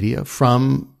social media,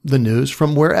 from the news,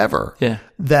 from wherever,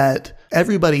 that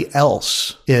everybody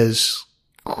else is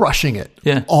crushing it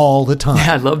all the time.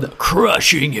 Yeah, I love that.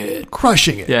 Crushing it.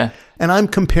 Yeah. And I'm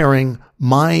comparing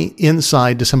my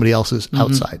inside to somebody else's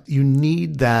outside. You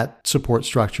need that support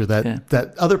structure,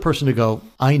 that other person to go,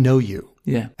 I know you.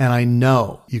 Yeah. And I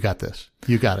know you got this.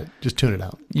 You got it. Just tune it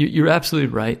out. You're absolutely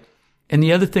right. And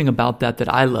the other thing about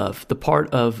that I love, the part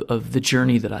of the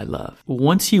journey that I love,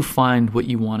 once you find what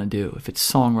you want to do, if it's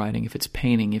songwriting, if it's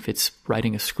painting, if it's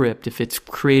writing a script, if it's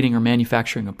creating or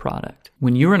manufacturing a product,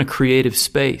 when you're in a creative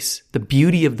space, the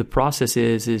beauty of the process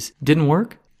is didn't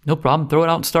work? No problem. Throw it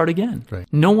out and start again. Right.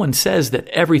 No one says that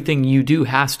everything you do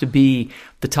has to be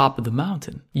the top of the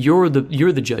mountain. You're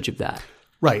the judge of that.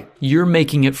 Right. You're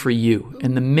making it for you.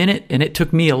 And and it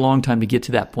took me a long time to get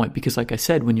to that point because like I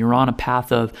said, when you're on a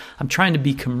path of, I'm trying to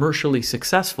be commercially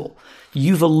successful,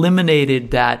 you've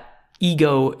eliminated that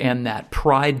ego and that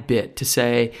pride bit to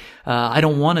say, I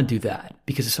don't want to do that.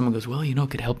 Because if someone goes, well, it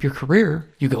could help your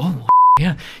career. You go, oh,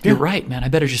 yeah, you're right, man. I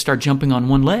better just start jumping on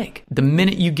one leg. The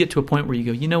minute you get to a point where you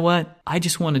go, you know what? I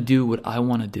just want to do what I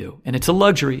want to do. And it's a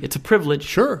luxury. It's a privilege.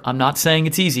 Sure. I'm not saying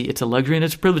it's easy. It's a luxury and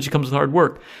it's a privilege. It comes with hard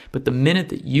work. But the minute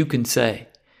that you can say,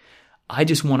 I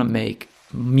just want to make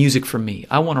music for me.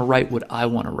 I want to write what I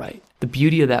want to write. The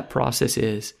beauty of that process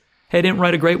is, hey, I didn't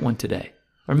write a great one today.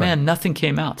 Or, man, nothing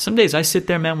came out. Some days I sit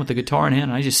there, man, with the guitar in hand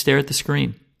and I just stare at the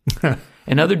screen.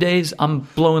 And other days I'm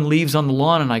blowing leaves on the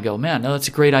lawn and I go, man, no, that's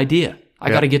a great idea. I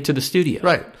got to get to the studio.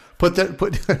 Right. Put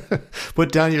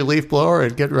down your leaf blower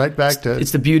and get right back to.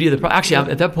 It's the beauty of the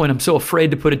Actually, at that point, I'm so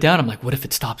afraid to put it down. I'm like, what if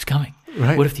it stops coming?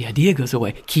 Right. What if the idea goes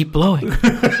away? Keep blowing.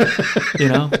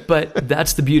 But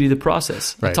that's the beauty of the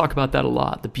process. Right. I talk about that a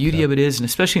lot. The beauty of it is, and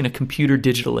especially in a computer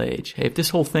digital age, hey, if this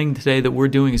whole thing today that we're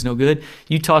doing is no good,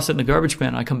 you toss it in the garbage can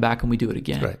and I come back and we do it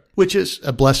again. Right. Which is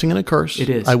a blessing and a curse. It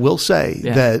is. I will say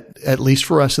that at least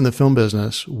for us in the film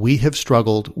business, we have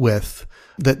struggled with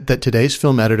that today's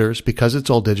film editors, because it's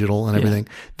all digital and everything,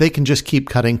 they can just keep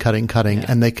cutting,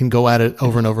 and they can go at it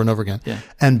over and over and over again. Yeah.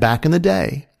 And back in the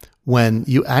day, when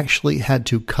you actually had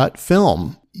to cut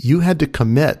film you had to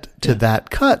commit to that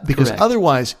cut because Correct.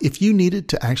 otherwise, if you needed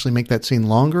to actually make that scene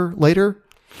longer later,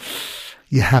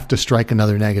 you have to strike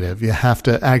another negative. You have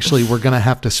to actually, we're going to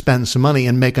have to spend some money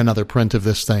and make another print of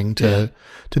this thing to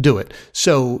do it.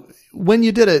 So when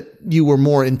you did it, you were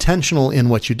more intentional in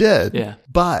what you did. Yeah.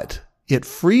 But it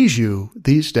frees you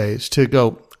these days to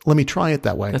go, let me try it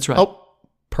that way. That's right. Oh,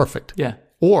 perfect. Yeah.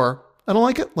 Or I don't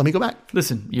like it. Let me go back.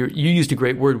 Listen, you used a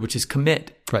great word, which is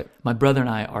commit. Right. My brother and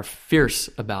I are fierce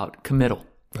about committal.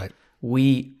 Right.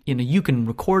 You can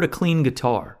record a clean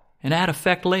guitar and add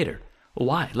effect later.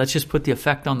 Why? Let's just put the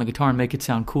effect on the guitar and make it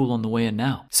sound cool on the way in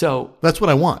now. So that's what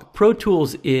I want. Pro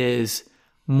Tools is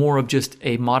more of just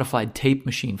a modified tape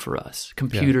machine for us,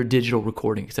 computer, digital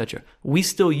recording, etc. We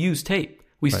still use tape.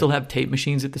 We still have tape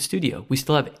machines at the studio. We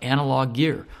still have analog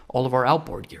gear, all of our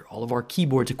outboard gear, all of our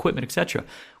keyboards, equipment, etc.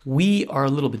 We are a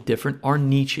little bit different. Our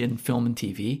niche in film and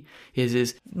TV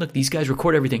is look, these guys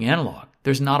record everything analog.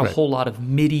 There's not a whole lot of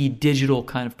MIDI digital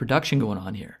kind of production going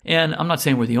on here. And I'm not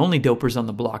saying we're the only dopers on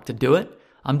the block to do it.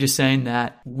 I'm just saying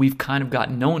that we've kind of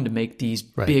gotten known to make these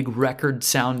big record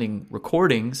sounding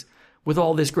recordings with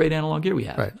all this great analog gear we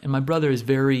have. Right. And my brother is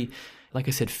very, like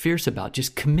I said, fierce about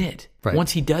just commit. Right.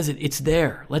 Once he does it, it's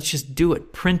there. Let's just do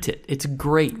it. Print it. It's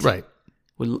great. Right.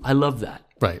 I love that.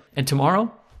 Right. And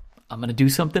tomorrow, I'm going to do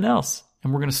something else.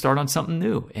 And we're going to start on something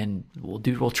new. And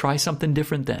we'll try something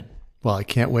different then. Well, I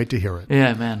can't wait to hear it.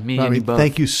 Yeah, man. Me and you both.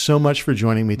 Thank you so much for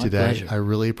joining me My today. pleasure. I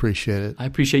really appreciate it. I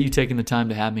appreciate you taking the time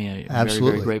to have me. I'm Absolutely.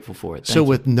 very, very grateful for it. Thank So you.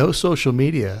 with no social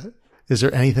media, is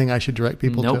there anything I should direct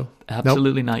people to? Nope,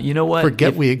 absolutely not. You know what?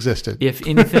 Forget we existed. If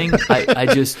anything, I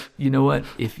just, you know what?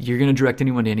 If you're going to direct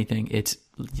anyone to anything, it's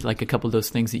like a couple of those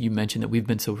things that you mentioned that we've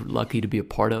been so lucky to be a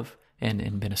part of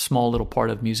and been a small little part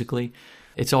of musically.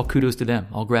 It's all kudos to them,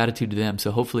 all gratitude to them.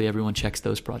 So hopefully everyone checks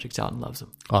those projects out and loves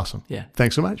them. Awesome. Yeah.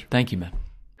 Thanks so much. Thank you, man.